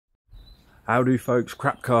Howdy folks,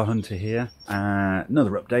 Crap Car Hunter here.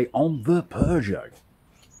 Another update on the Peugeot.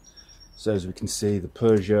 So as we can see, the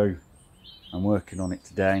Peugeot, I'm working on it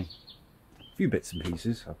today. A few bits and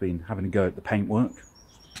pieces. I've been having a go at the paintwork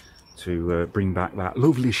to bring back that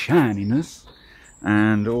lovely shininess.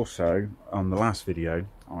 And also, on the last video,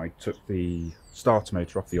 I took the starter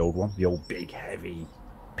motor off the old one, the old big heavy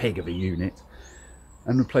pig of a unit,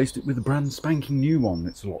 and replaced it with a brand spanking new one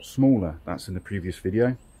that's a lot smaller. That's in the previous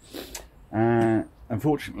video.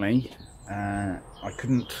 Unfortunately, I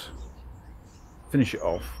couldn't finish it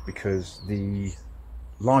off because the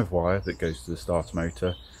live wire that goes to the starter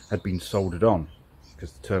motor had been soldered on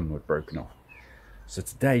because the terminal had broken off. So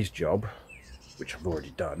today's job, which I've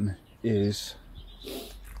already done, is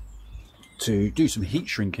to do some heat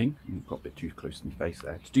shrinking. Got a bit too close to my face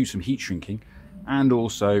there. To do some heat shrinking and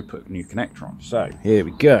also put a new connector on. So here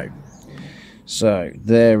we go. So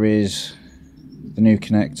there is the new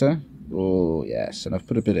connector. Oh yes, and I've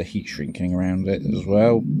put a bit of heat shrinking around it as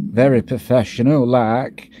well. Very professional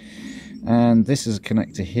like. And this is a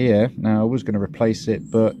connector here. Now I was going to replace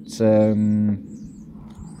it, but I'm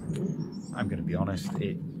going to be honest,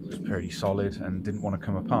 it was pretty solid and didn't want to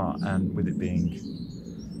come apart. And with it being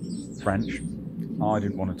French, I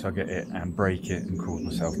didn't want to tug at it and break it and cause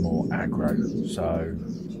myself more aggro. So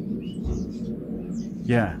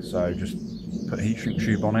yeah, so just put a heat shrink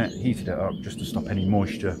tube on it, heated it up just to stop any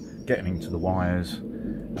moisture getting into the wires,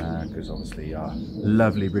 because obviously our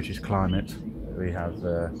lovely British climate, we have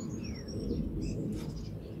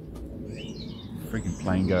freaking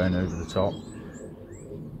plane going over the top.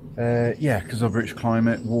 Yeah, because of British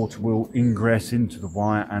climate, water will ingress into the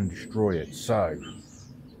wire and destroy it. So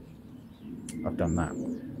I've done that.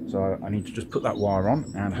 So I need to just put that wire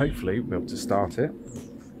on and hopefully we'll be able to start it.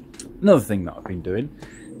 Another thing that I've been doing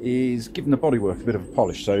is giving the bodywork a bit of a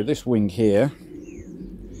polish. So this wing here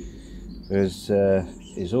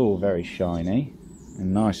is all very shiny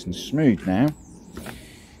and nice and smooth now.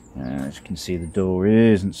 As you can see, the door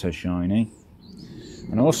isn't so shiny.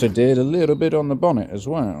 And I also did a little bit on the bonnet as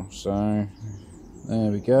well. So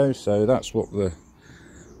there we go. So that's what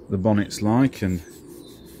the bonnet's like. And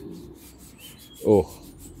oh,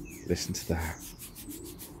 listen to that.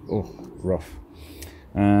 Oh, rough.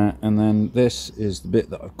 And then this is the bit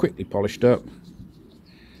that I've quickly polished up.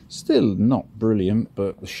 Still not brilliant,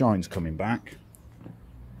 but the shine's coming back,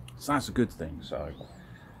 so that's a good thing. So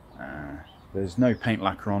there's no paint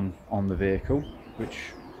lacquer on the vehicle, which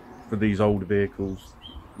for these older vehicles,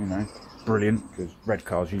 you know, brilliant, because red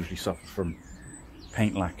cars usually suffer from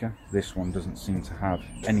paint lacquer. This one doesn't seem to have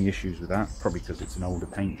any issues with that, probably because it's an older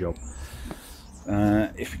paint job.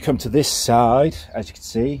 If we come to this side, as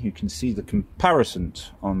you can see the comparison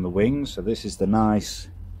on the wings. So this is the nice,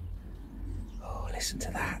 oh, listen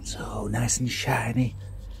to that, so nice and shiny.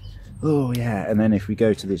 Oh yeah. And then if we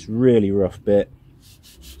go to this really rough bit,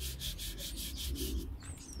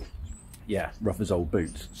 yeah, rough as old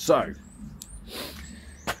boots. So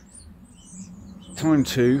time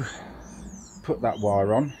to put that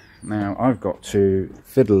wire on. Now I've got to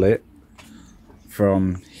fiddle it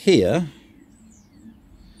from here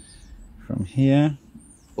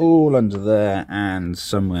all under there and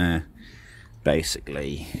somewhere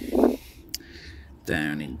basically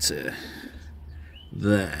down into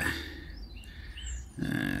there.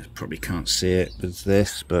 Probably can't see it with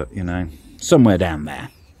this, but you know, somewhere down there.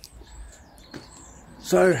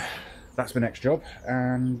 So that's my next job,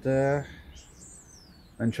 and then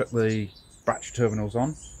chuck the battery terminals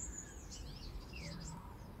on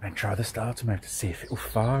and try the starter motor to see if it will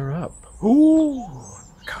fire up. Ooh,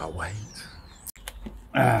 can't wait.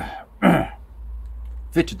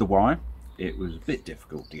 Fitted the wire. It was a bit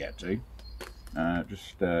difficult to get to.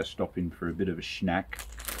 Just stopping for a bit of a snack.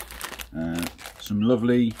 Some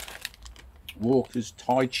lovely Walker's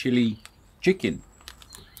Thai chili chicken.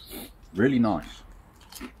 Really nice.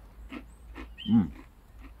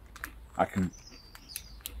 I can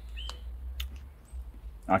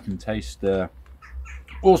taste the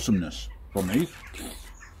awesomeness from these.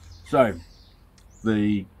 So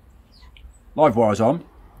the live wire's on.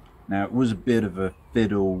 Now it was a bit of a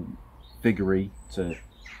figgery to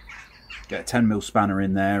get a 10mm spanner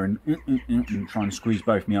in there and try and squeeze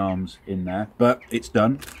both my arms in there, but it's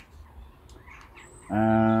done.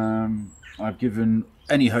 I've given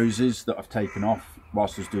any hoses that I've taken off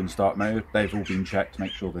whilst I was doing start motor, they've all been checked to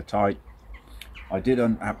make sure they're tight. I did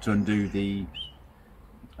have to undo the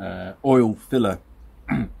oil filler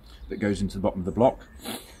that goes into the bottom of the block.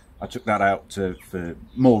 I took that out for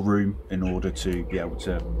more room in order to be able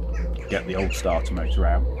to get the old starter motor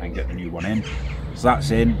out and get the new one in. So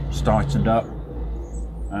that's in, it's tightened up.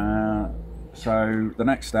 So the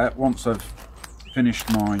next step, once I've finished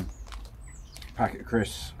my packet of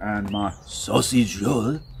crisps and my sausage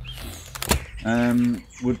roll,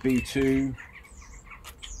 would be to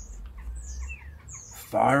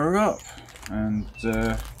fire her up and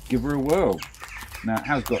give her a whirl. Now it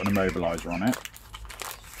has got an immobiliser on it,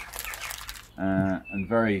 and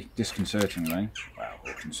very disconcertingly, well,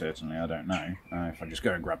 or concertingly, I don't know, if I just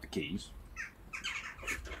go and grab the keys.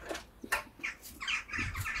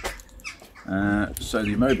 So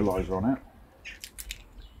the immobiliser on it.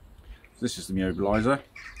 This is the immobiliser,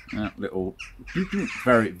 little,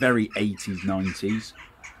 very 80s, 90s.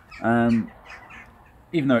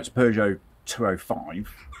 Even though it's Peugeot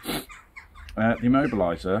 205, the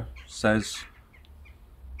immobiliser says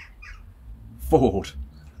Ford.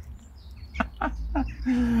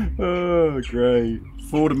 Oh, great.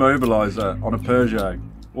 Ford immobiliser on a Peugeot.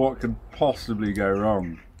 What could possibly go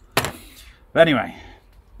wrong? But anyway,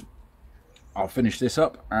 I'll finish this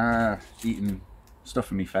up, eating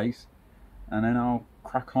stuff in my face, and then I'll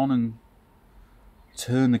crack on and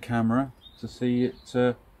turn the camera to see it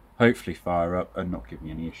hopefully fire up and not give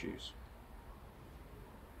me any issues.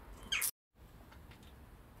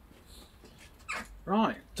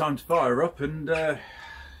 Right, time to fire up and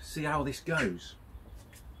see how this goes.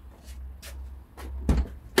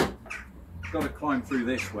 Got to climb through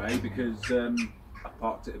this way because I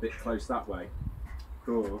parked it a bit close that way.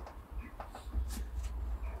 Cool.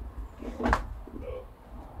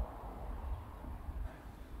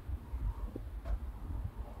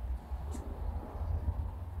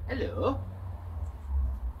 Hello.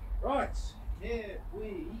 Right, here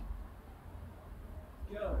we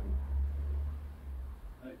go.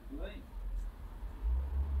 Hopefully.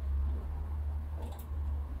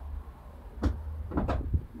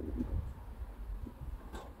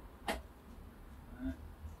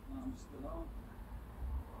 I'm still on.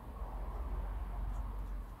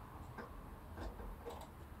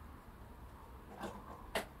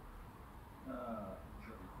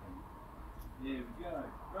 Here we go.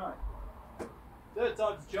 Right. Third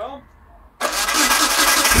time's the charm.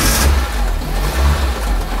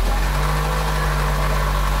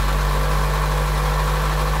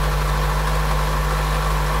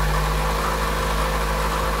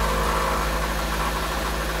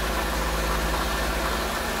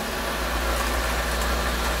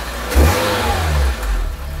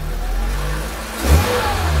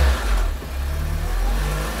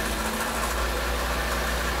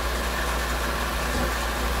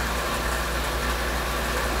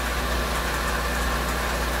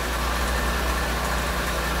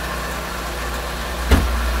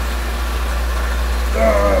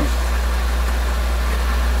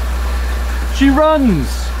 She runs!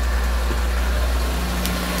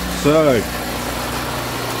 So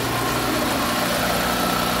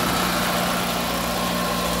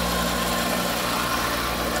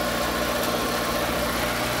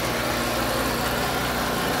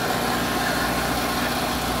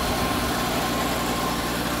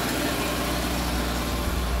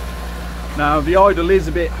now the idle is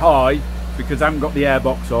a bit high because I haven't got the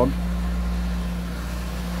airbox on,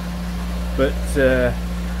 but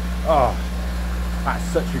oh, that's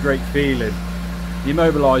such a great feeling. The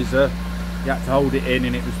immobiliser, you had to hold it in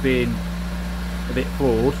and it was being a bit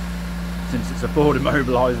Ford, since it's a Ford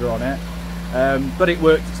immobiliser on it. But it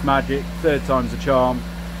worked its magic, third time's a charm.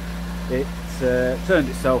 It turned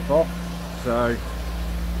itself off, so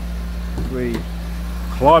we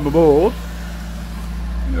climb aboard.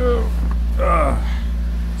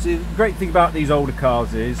 See, the great thing about these older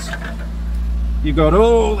cars is you've got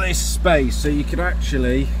all this space, so you can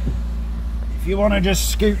actually, if you want to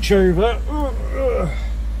just scooch over,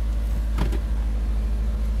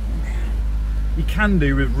 you can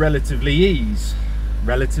do with relatively ease.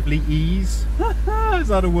 Relatively ease? Is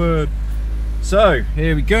that a word? So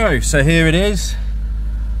here we go. So here it is.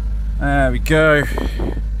 There we go.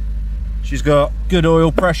 She's got good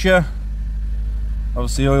oil pressure.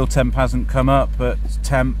 Obviously oil temp hasn't come up, but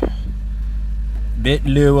temp bit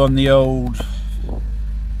low on the old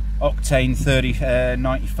octane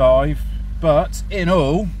 95, but in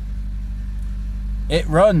all it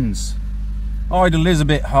runs. Idle is a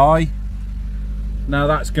bit high. Now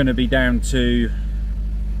that's going to be down to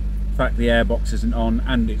the fact the airbox isn't on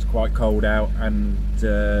and it's quite cold out, and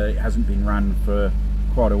it hasn't been ran for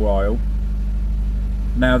quite a while.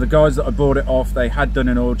 Now the guys that I bought it off, they had done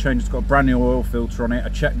an oil change. It's got a brand new oil filter on it. I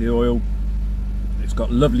checked the oil, it's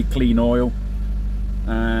got lovely clean oil.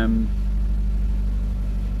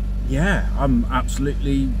 Yeah, I'm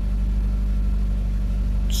absolutely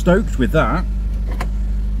stoked with that.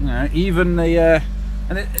 You know, even the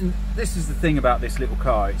And this is the thing about this little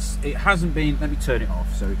car. It hasn't been. Let me turn it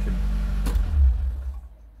off so we can.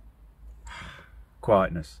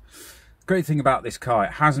 Quietness. Great thing about this car,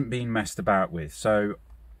 it hasn't been messed about with. So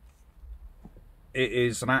it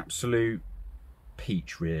is an absolute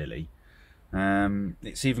peach, really.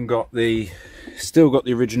 It's even got still got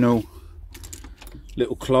the original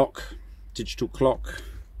little clock, digital clock.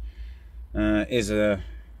 Is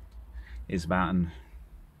about an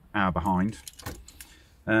hour behind.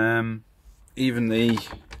 Even the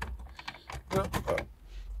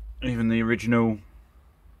original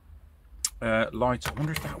light. I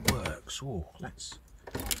wonder if that works. Oh, let's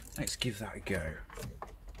give that a go.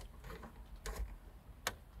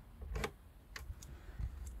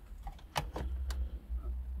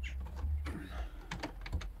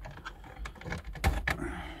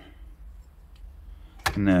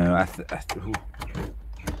 No, ooh,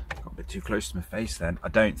 got a bit too close to my face then. I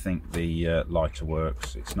don't think the lighter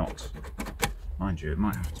works. It's not, mind you, it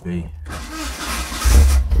might have to be.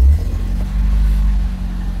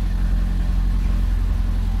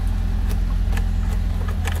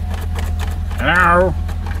 Hello?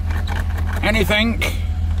 Anything?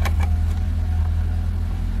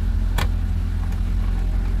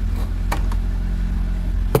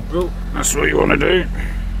 Oh, that's what you want to do.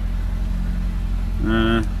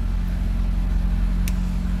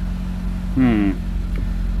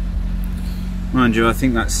 Mind you, I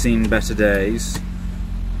think that's seen better days.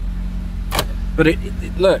 But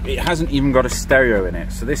look, it hasn't even got a stereo in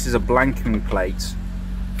it. So this is a blanking plate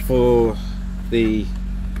for the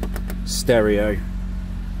stereo.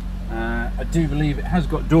 I do believe it has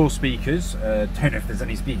got door speakers. Don't know if there's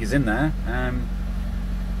any speakers in there.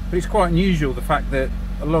 But it's quite unusual, the fact that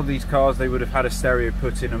a lot of these cars, they would have had a stereo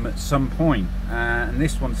put in them at some point. And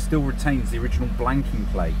this one still retains the original blanking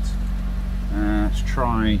plate. Let's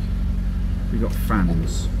try. We've got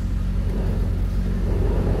fans.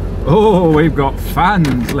 Oh, we've got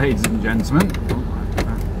fans, ladies and gentlemen. Oh,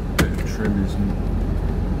 that bit of trim isn't.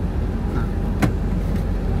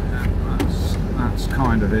 That's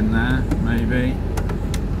kind of in there, maybe.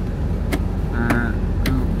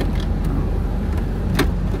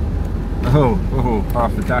 Oh,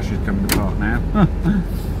 half the dash is coming apart now.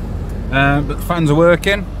 But the fans are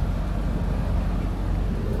working.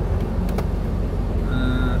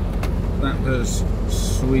 That was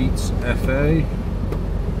Sweet FA. I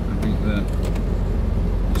think that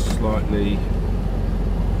slightly,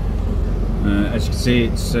 as you can see,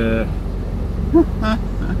 it's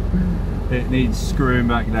it needs screwing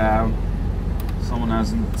back down. Someone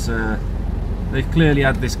hasn't. They've clearly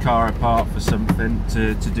had this car apart for something,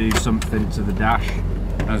 to do something to the dash.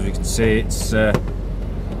 As we can see, it's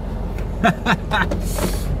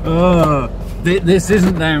oh, this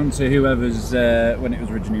isn't down to whoever's when it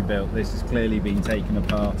was originally built. This has clearly been taken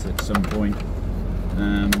apart at some point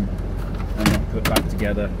and not put back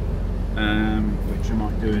together, which I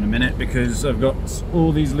might do in a minute, because I've got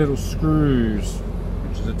all these little screws,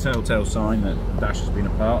 which is a telltale sign that the dash has been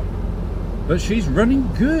apart. But she's running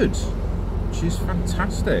good. She's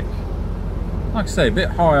fantastic. Like I say, a bit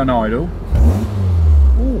high on idle.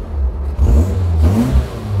 Ooh.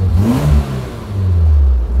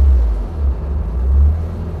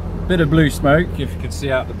 Bit of blue smoke, if you can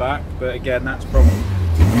see out the back, but again, that's probably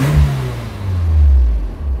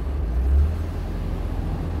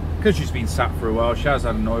because she's been sat for a while. She has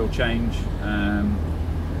had an oil change.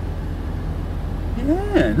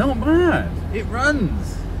 Yeah, not bad. It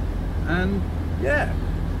runs, and yeah,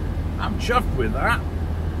 I'm chuffed with that.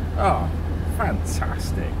 Oh,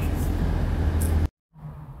 fantastic.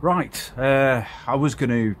 Right, I was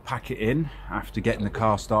going to pack it in after getting the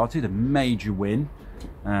car started. A major win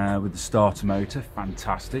with the starter motor.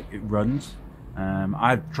 Fantastic, it runs.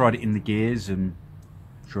 I've tried it in the gears, and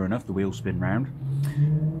sure enough, the wheels spin round.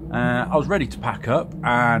 I was ready to pack up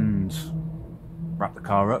and wrap the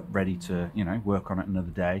car up, ready to, you know, work on it another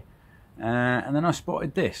day. And then I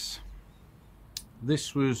spotted this.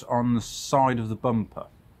 This was on the side of the bumper.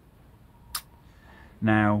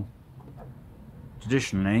 Now,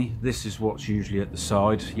 traditionally, this is what's usually at the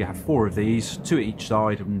side. You have 4 of these, 2 at each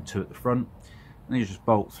side and 2 at the front. And you just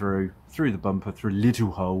bolt through the bumper, through a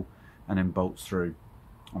little hole, and then bolts through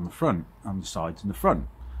on the front, on the sides and the front.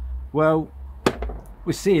 Well,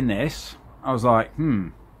 we're seeing this. I was like,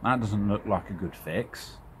 that doesn't look like a good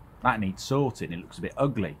fix. That needs sorting. It looks a bit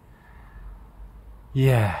ugly.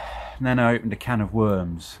 Yeah. And then I opened a can of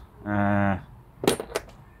worms. Ended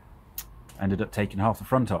up taking half the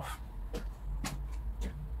front off.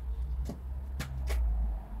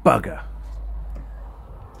 Bugger.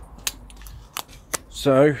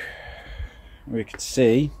 So we could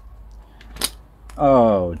see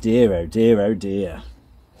Oh dear, oh dear, oh dear.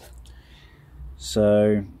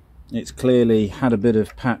 So it's clearly had a bit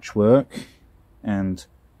of patchwork, and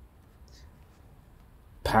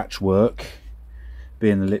patchwork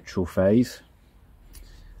being the literal phase.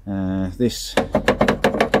 That's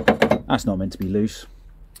not meant to be loose,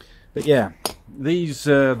 but yeah, these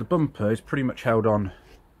the bumper is pretty much held on,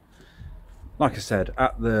 like I said,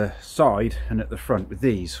 at the side and at the front with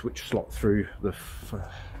these, which slot through the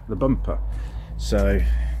bumper. So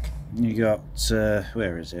you got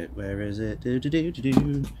where is it?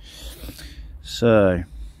 So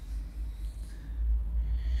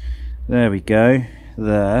there we go,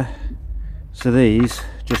 there. So these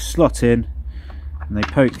just slot in and they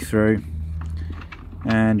poke through,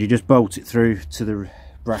 and you just bolt it through to the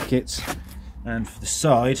brackets. And for the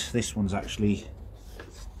side, this one's actually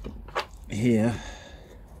here,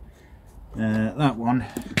 that one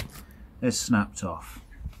is snapped off.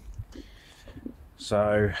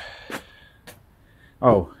 So,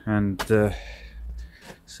 oh, and so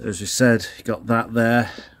as we said, you got that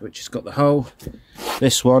there, which has got the hole.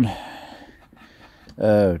 This one,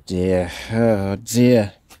 oh dear,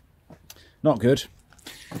 not good.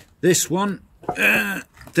 This one,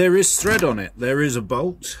 there is thread on it, there is a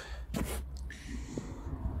bolt,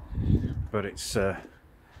 but it's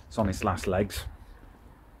on its last legs.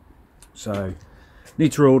 So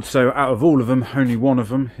need to order. So out of all of them, only one of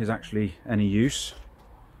them is actually any use.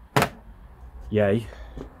 Yay.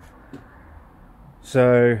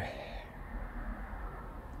 So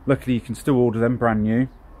luckily you can still order them brand new,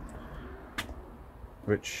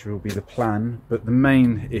 which will be the plan. But the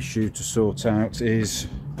main issue to sort out is,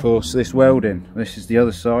 of course, this welding. This is the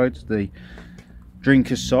other side, the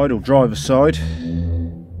drinker's side or driver's side.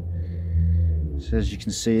 So as you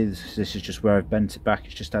can see, this is just where I've bent it back.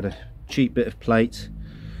 It's just had a cheap bit of plate,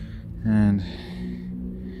 and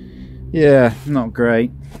yeah, not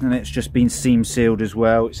great. And it's just been seam sealed as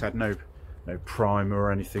well. It's had no primer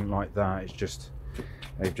or anything like that. It's just,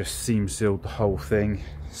 they've just seam sealed the whole thing.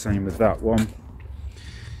 Same with that one.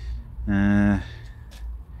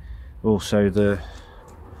 Also,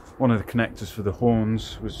 one of the connectors for the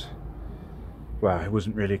horns was, well, it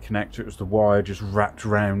wasn't really a connector, it was the wire just wrapped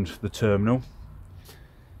around the terminal.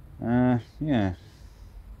 Yeah,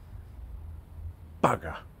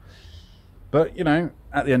 bugger. But you know,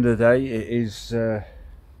 at the end of the day, it is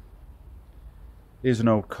an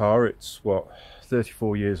old car. It's what,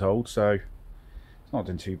 34 years old, so it's not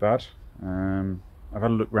doing too bad. I've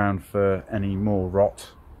had a look round for any more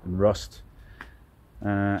rot and rust,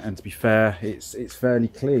 and to be fair, it's fairly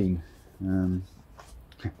clean.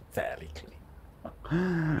 Fairly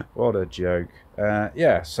clean. What a joke.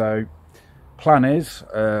 Yeah, so plan is,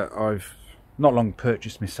 I've not long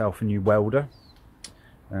purchased myself a new welder,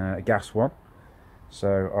 a gas one,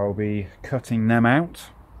 so I'll be cutting them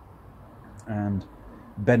out and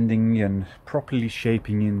bending and properly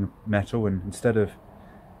shaping in the metal, and instead of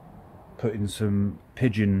putting some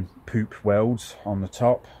pigeon poop welds on the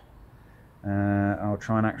top, I'll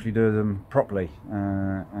try and actually do them properly,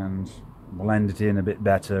 and blend it in a bit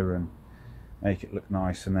better and make it look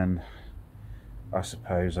nice. And then I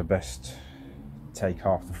suppose I best take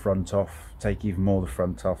half the front off, take even more the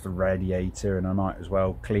front off the radiator, and I might as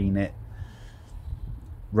well clean it,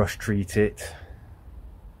 rush treat it,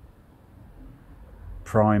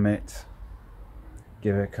 prime it,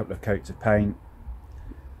 give it a couple of coats of paint.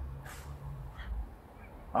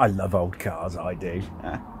 I love old cars, I do.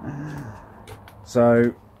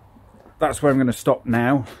 So that's where I'm going to stop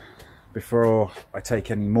now before I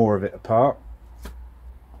take any more of it apart.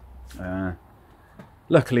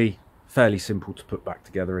 Luckily fairly simple to put back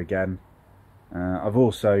together again. I've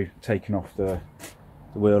also taken off the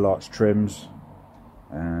wheel arch trims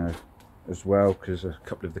as well, because a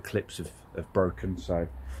couple of the clips have broken, so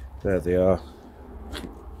there they are.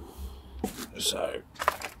 So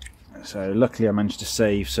luckily I managed to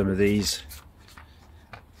save some of these.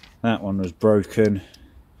 That one was broken,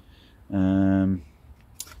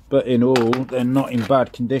 but in all they're not in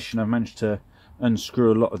bad condition. I've managed to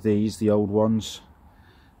unscrew a lot of these, the old ones.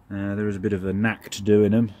 There is a bit of a knack to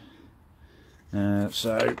doing them,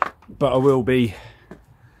 but I will be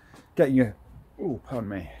getting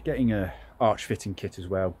getting a arch fitting kit as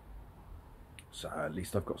well, so at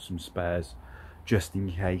least I've got some spares just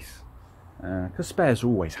in case, because spares are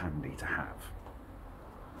always handy to have.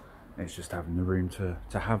 It's just having the room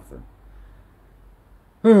to have them.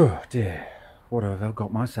 Oh dear, what have I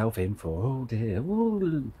got myself in for? Oh dear.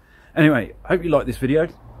 Ooh. Anyway, hope you like this video.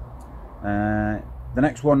 The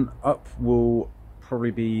next one up will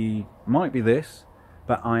probably might be this,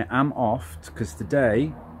 but I am off because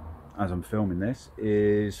today as I'm filming this,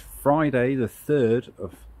 is Friday the 3rd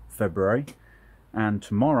of February, and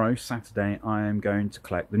tomorrow, Saturday, I am going to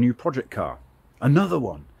collect the new project car. Another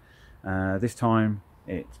one. This time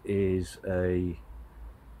it is a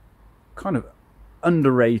kind of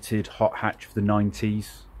underrated hot hatch of the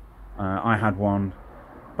 90s. I had one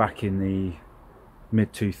back in the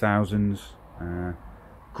mid-2000s.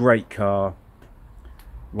 Great car.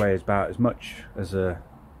 Weighs about as much as a,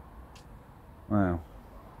 well,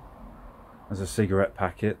 as a cigarette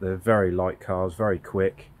packet. They're very light cars, very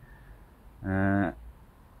quick.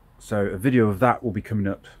 So a video of that will be coming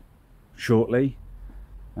up shortly,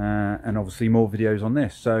 and obviously more videos on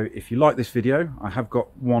this. So if you like this video, I have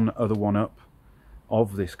got one other one up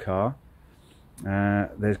of this car.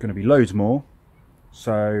 There's going to be loads more.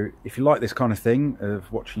 So if you like this kind of thing, of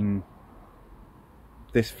watching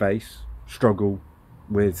this face struggle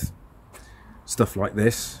with stuff like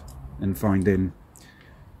this and finding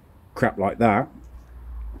crap like that,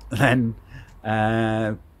 then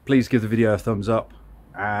please give the video a thumbs up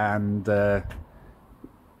and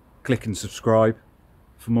click and subscribe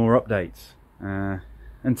for more updates.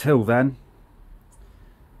 Until then,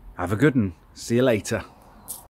 have a good one. See you later.